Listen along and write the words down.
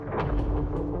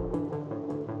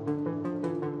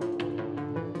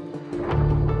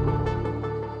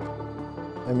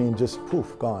I mean, just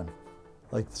poof, gone,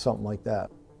 like something like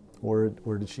that. Where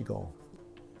did she go?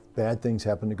 Bad things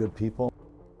happen to good people.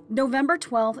 November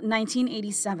 12,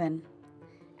 1987.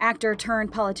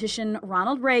 Actor-turned-politician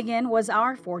Ronald Reagan was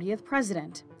our 40th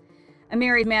president. A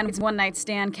married man's one-night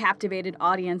stand captivated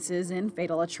audiences in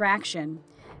Fatal Attraction.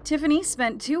 Tiffany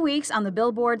spent 2 weeks on the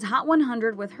Billboard's Hot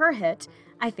 100 with her hit,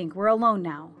 I Think We're Alone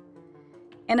Now.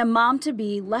 And a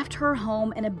mom-to-be left her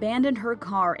home and abandoned her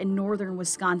car in northern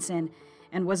Wisconsin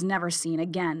and was never seen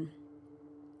again.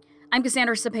 I'm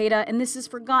Cassandra Cepeda, and this is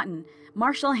Forgotten,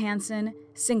 Marchelle Hansen,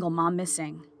 Single Mom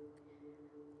Missing.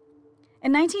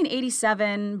 In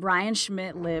 1987, Brian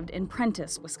Schmidt lived in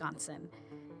Prentice, Wisconsin.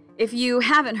 If you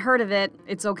haven't heard of it,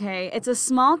 it's okay. It's a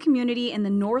small community in the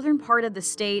northern part of the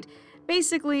state,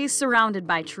 basically surrounded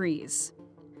by trees.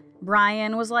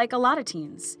 Brian was like a lot of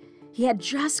teens. He had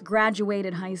just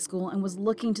graduated high school and was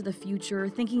looking to the future,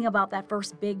 thinking about that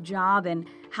first big job and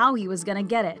how he was going to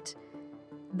get it.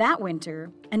 That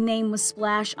winter, a name was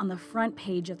splashed on the front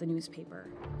page of the newspaper: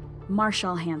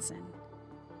 Marchelle Hansen.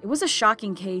 It was a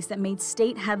shocking case that made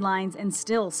state headlines and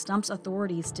still stumps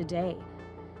authorities today.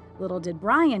 Little did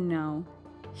Brian know,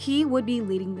 he would be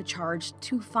leading the charge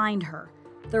to find her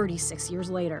 36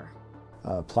 years later.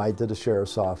 Applied to the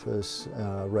sheriff's office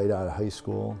right out of high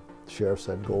school. The sheriff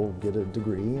said, go get a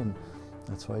degree, and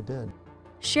that's what I did.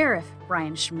 Sheriff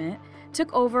Brian Schmidt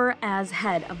took over as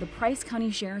head of the Price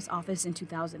County Sheriff's Office in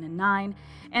 2009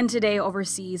 and today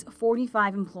oversees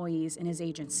 45 employees in his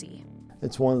agency.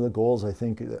 It's one of the goals I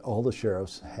think that all the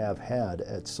sheriffs have had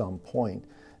at some point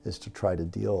is to try to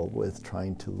deal with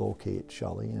trying to locate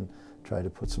Shelley and try to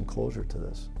put some closure to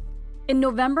this. In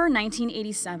November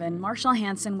 1987, Marchelle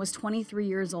Hansen was 23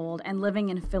 years old and living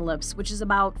in Phillips, which is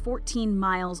about 14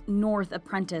 miles north of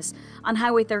Prentice, on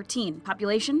Highway 13,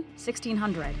 population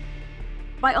 1,600.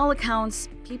 By all accounts,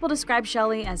 people describe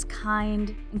Shelley as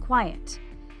kind and quiet.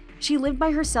 She lived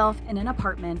by herself in an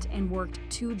apartment and worked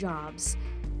 2 jobs.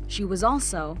 She was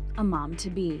also a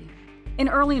mom-to-be. In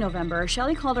early November,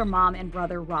 Shelley called her mom and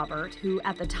brother Robert, who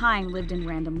at the time lived in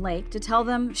Random Lake, to tell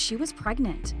them she was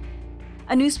pregnant.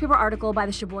 A newspaper article by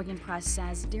the Sheboygan Press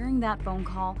says during that phone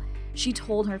call, she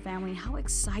told her family how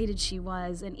excited she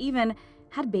was and even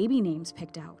had baby names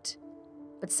picked out.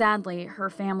 But sadly, her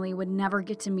family would never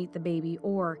get to meet the baby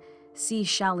or see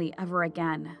Shelley ever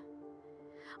again.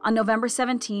 On November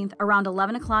 17th, around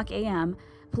 11 o'clock a.m.,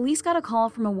 police got a call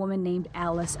from a woman named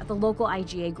Alice at the local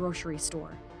IGA grocery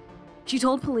store. She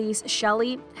told police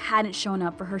Shelley hadn't shown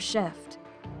up for her shift.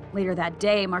 Later that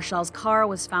day, Marchelle's car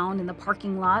was found in the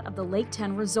parking lot of the Lake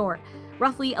 10 Resort,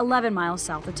 roughly 11 miles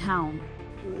south of town.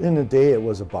 In the day it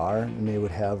was a bar, and they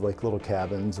would have like little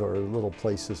cabins or little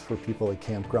places for people, like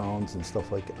campgrounds and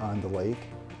stuff like on the lake.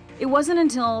 It wasn't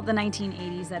until the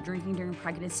 1980s that drinking during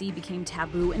pregnancy became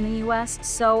taboo in the U.S.,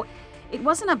 so it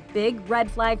wasn't a big red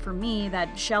flag for me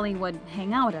that Shelley would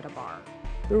hang out at a bar.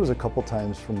 There was a couple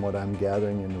times from what I'm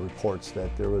gathering in the reports that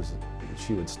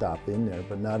she would stop in there,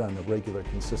 but not on a regular,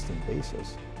 consistent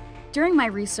basis. During my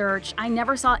research, I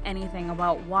never saw anything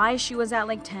about why she was at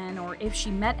Lake 10 or if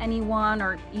she met anyone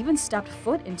or even stepped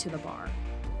foot into the bar.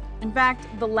 In fact,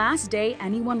 the last day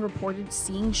anyone reported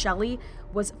seeing Shelley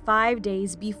was 5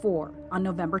 days before, on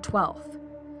November 12th.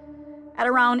 At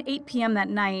around 8 p.m. that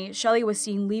night, Shelley was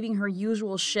seen leaving her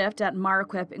usual shift at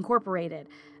Marquip Incorporated,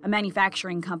 a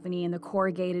manufacturing company in the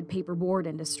corrugated paperboard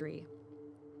industry.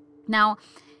 Now,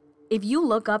 if you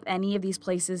look up any of these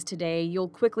places today, you'll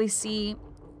quickly see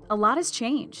a lot has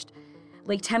changed.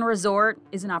 Lake 10 Resort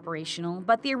isn't operational,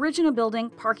 but the original building,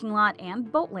 parking lot,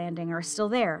 and boat landing are still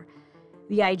there.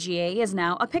 The IGA is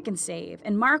now a pick and save,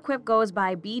 and Marquip goes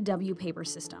by BW Paper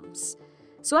Systems.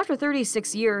 So after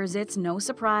 36 years, it's no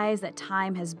surprise that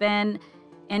time has been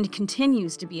and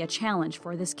continues to be a challenge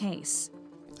for this case.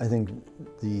 I think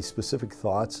the specific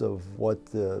thoughts of what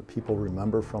the people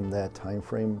remember from that time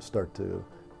frame start to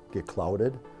get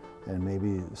clouded, and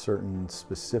maybe certain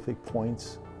specific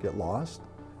points get lost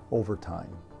over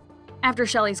time. After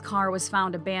Shelley's car was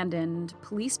found abandoned,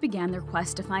 police began their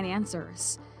quest to find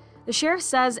answers. The sheriff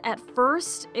says at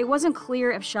first it wasn't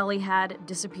clear if Shelley had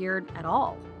disappeared at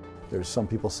all. There's some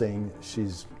people saying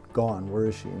she's gone, where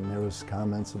is she? And there was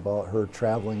comments about her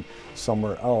traveling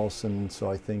somewhere else, and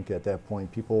so I think at that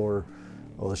point people were,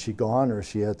 well, is she gone or is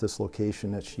she at this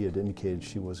location that she had indicated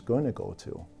she was going to go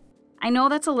to? I know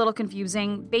that's a little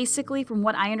confusing. Basically, from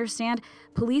what I understand,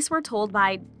 police were told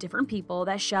by different people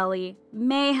that Shelley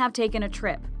may have taken a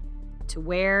trip. To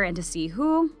where and to see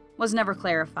who was never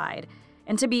clarified.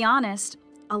 And to be honest,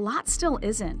 a lot still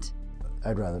isn't.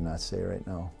 I'd rather not say right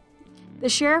now. The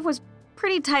sheriff was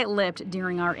pretty tight-lipped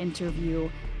during our interview,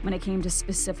 when it came to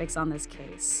specifics on this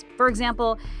case. For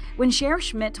example, when Sheriff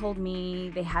Schmidt told me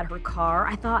they had her car,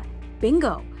 I thought,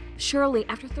 bingo! Surely,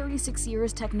 after 36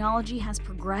 years, technology has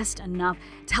progressed enough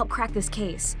to help crack this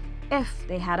case, if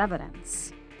they had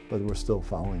evidence. But we're still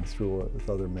following through with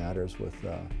other matters with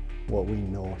what we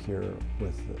know here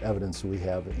with the evidence we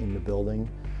have in the building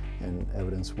and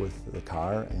evidence with the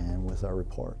car and with our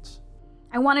reports.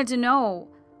 I wanted to know,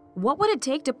 what would it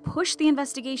take to push the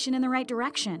investigation in the right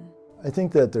direction? I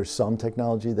think that there's some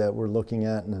technology that we're looking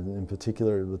at, and in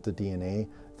particular with the DNA.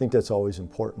 I think that's always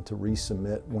important to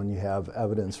resubmit when you have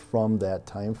evidence from that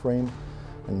time frame.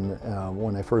 And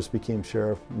when I first became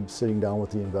sheriff, sitting down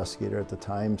with the investigator at the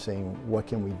time saying, what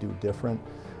can we do different?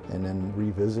 And then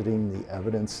revisiting the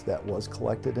evidence that was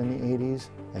collected in the 80s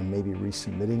and maybe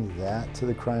resubmitting that to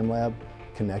the crime lab,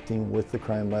 connecting with the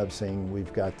crime lab saying,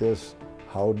 we've got this,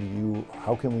 how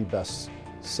can we best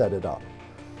set it up?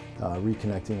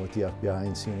 Reconnecting with the FBI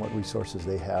and seeing what resources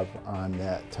they have on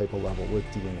that type of level with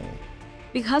DNA.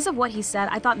 Because of what he said,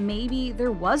 I thought maybe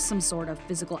there was some sort of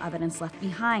physical evidence left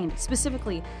behind,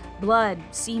 specifically blood,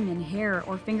 semen, hair,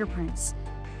 or fingerprints.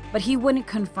 But he wouldn't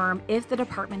confirm if the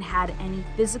department had any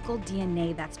physical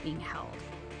DNA that's being held.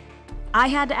 I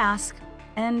had to ask,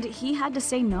 and he had to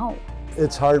say no.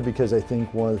 It's hard because I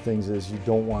think one of the things is you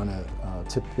don't want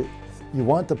you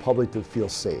want the public to feel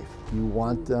safe. You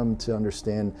want them to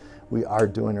understand we are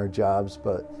doing our jobs,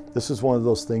 but this is one of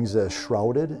those things that is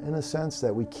shrouded in a sense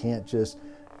that we can't just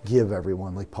give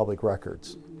everyone, like public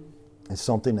records. It's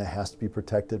something that has to be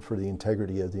protected for the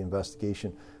integrity of the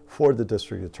investigation, for the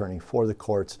district attorney, for the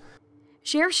courts.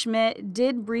 Sheriff Schmidt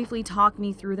did briefly talk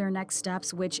me through their next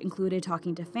steps, which included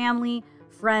talking to family,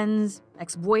 friends,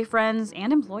 ex-boyfriends,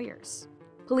 and employers.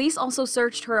 Police also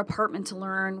searched her apartment to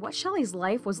learn what Shelley's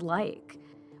life was like.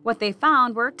 What they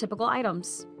found were typical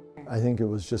items. I think it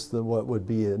was just what would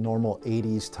be a normal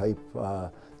 80s type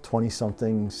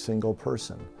 20-something single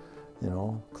person. You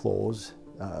know, clothes,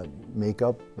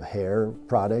 makeup, hair,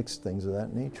 products, things of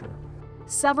that nature.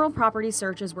 Several property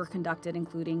searches were conducted,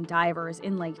 including divers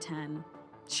in Lake 10.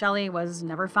 Shelley was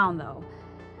never found, though.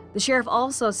 The sheriff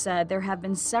also said there have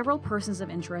been several persons of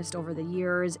interest over the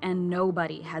years, and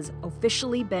nobody has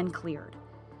officially been cleared.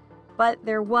 But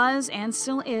there was and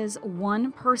still is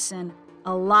one person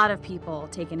a lot of people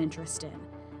take an interest in: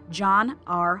 John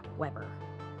R. Weber.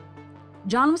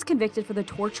 John was convicted for the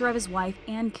torture of his wife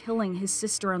and killing his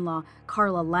sister-in-law,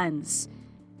 Carla Lenz.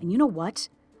 And you know what?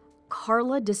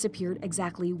 Carla disappeared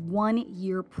exactly 1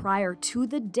 year prior to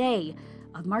the day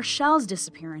of Marchelle's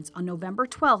disappearance on November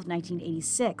 12,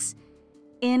 1986,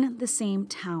 in the same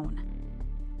town.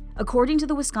 According to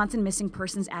the Wisconsin Missing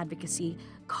Persons Advocacy,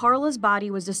 Carla's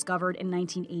body was discovered in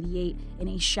 1988 in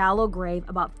a shallow grave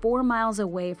about 4 miles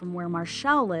away from where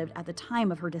Marchelle lived at the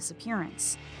time of her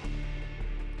disappearance.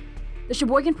 The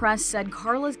Sheboygan Press said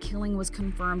Carla's killing was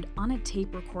confirmed on a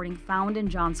tape recording found in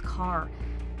John's car.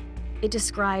 It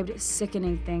described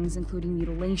sickening things, including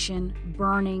mutilation,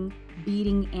 burning,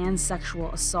 beating, and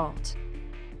sexual assault.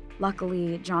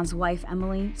 Luckily, John's wife,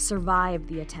 Emily, survived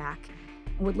the attack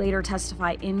and would later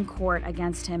testify in court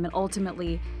against him and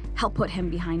ultimately help put him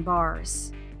behind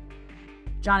bars.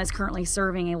 John is currently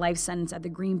serving a life sentence at the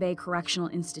Green Bay Correctional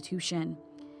Institution.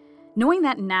 Knowing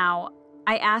that now,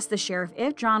 I asked the sheriff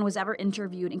if John was ever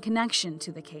interviewed in connection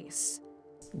to the case.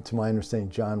 To my understanding,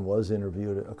 John was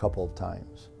interviewed a couple of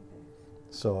times.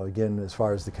 So again, as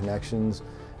far as the connections,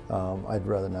 I'd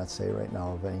rather not say right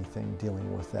now of anything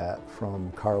dealing with that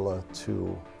from Carla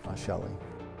to Shelley.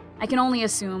 I can only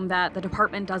assume that the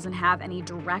department doesn't have any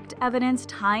direct evidence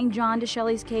tying John to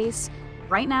Shelley's case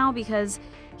right now because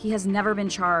he has never been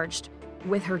charged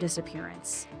with her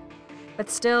disappearance. But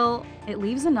still, it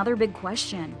leaves another big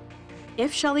question.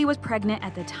 If Shelley was pregnant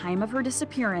at the time of her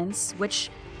disappearance, which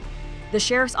the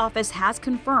sheriff's office has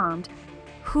confirmed,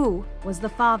 who was the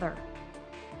father?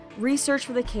 Research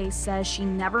for the case says she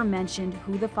never mentioned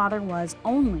who the father was,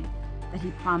 only that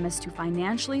he promised to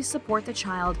financially support the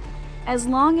child as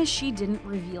long as she didn't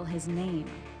reveal his name.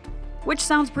 Which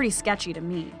sounds pretty sketchy to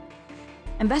me.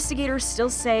 Investigators still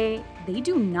say they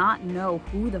do not know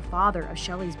who the father of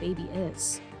Shelley's baby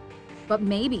is. But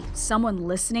maybe someone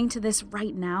listening to this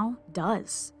right now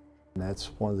does. And that's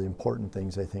one of the important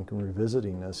things I think in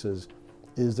revisiting this is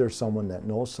there someone that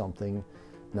knows something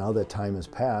now that time has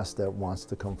passed that wants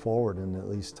to come forward and at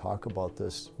least talk about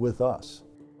this with us?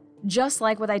 Just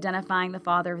like with identifying the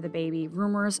father of the baby,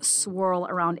 rumors swirl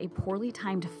around a poorly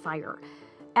timed fire.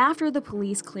 After the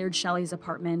police cleared Shelley's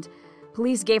apartment,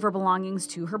 police gave her belongings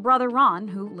to her brother Ron,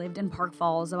 who lived in Park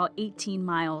Falls, about 18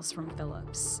 miles from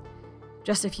Phillips.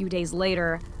 Just a few days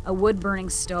later, a wood-burning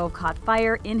stove caught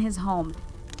fire in his home,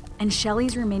 and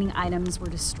Shelley's remaining items were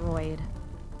destroyed.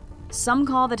 Some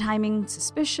call the timing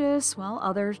suspicious, while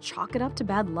others chalk it up to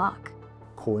bad luck.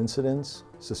 Coincidence,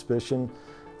 suspicion.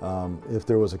 If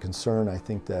there was a concern, I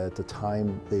think that at the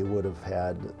time they would have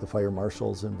had the fire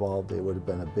marshals involved. They would have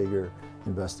been a bigger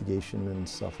investigation and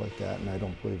stuff like that. And I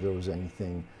don't believe there was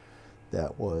anything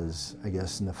that was, I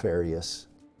guess, nefarious.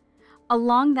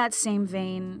 Along that same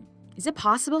vein, is it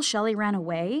possible Shelley ran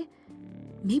away?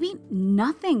 Maybe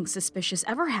nothing suspicious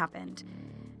ever happened.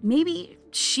 Maybe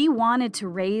she wanted to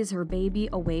raise her baby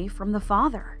away from the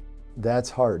father.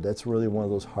 That's hard. That's really one of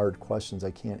those hard questions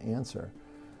I can't answer,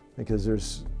 because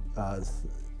there's,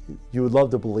 you would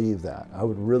love to believe that. I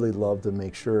would really love to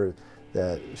make sure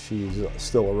that she's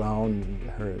still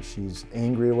around, she's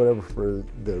angry or whatever for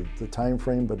the time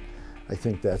frame, but I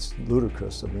think that's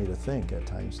ludicrous of me to think at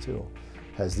times too.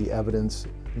 Has the evidence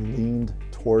leaned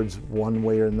towards one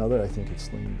way or another? I think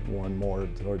it's leaned one more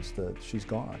towards she's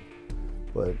gone.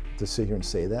 But to sit here and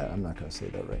say that, I'm not going to say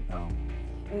that right now.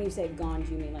 When you say gone,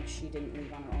 do you mean like she didn't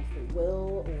leave on her own free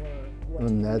will, or what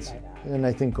do you mean by that? And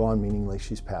I think gone meaning like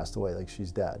she's passed away, like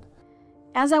she's dead.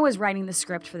 As I was writing the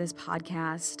script for this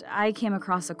podcast, I came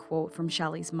across a quote from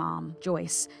Shelley's mom,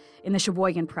 Joyce, in the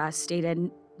Sheboygan Press, dated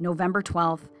November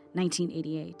 12th,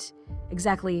 1988,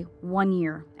 exactly 1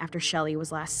 year after Shelley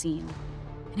was last seen.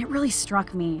 And it really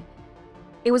struck me.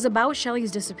 It was about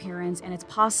Shelley's disappearance and its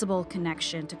possible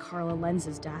connection to Carla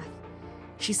Lenz's death.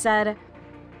 She said,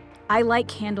 "I light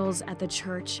candles at the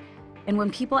church, and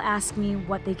when people ask me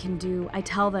what they can do, I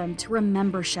tell them to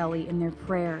remember Shelley in their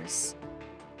prayers."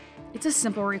 It's a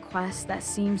simple request that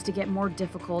seems to get more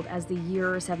difficult as the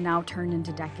years have now turned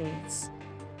into decades.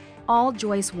 All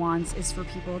Joyce wants is for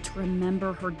people to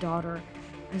remember her daughter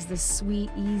as the sweet,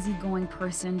 easygoing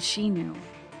person she knew.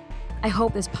 I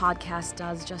hope this podcast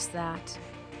does just that.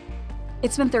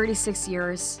 It's been 36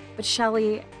 years, but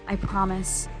Shelley, I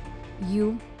promise,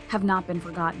 you have not been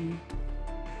forgotten.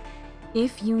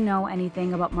 If you know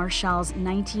anything about Marchelle's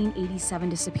 1987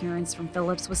 disappearance from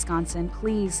Phillips, Wisconsin,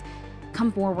 please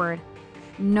come forward.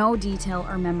 No detail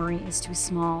or memory is too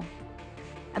small.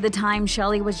 At the time,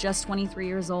 Shelley was just 23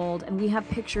 years old, and we have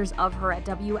pictures of her at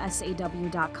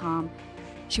WSAW.com.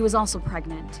 She was also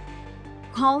pregnant.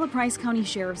 Call the Price County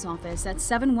Sheriff's Office at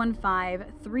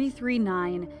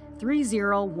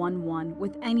 715-339-3011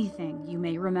 with anything you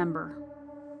may remember.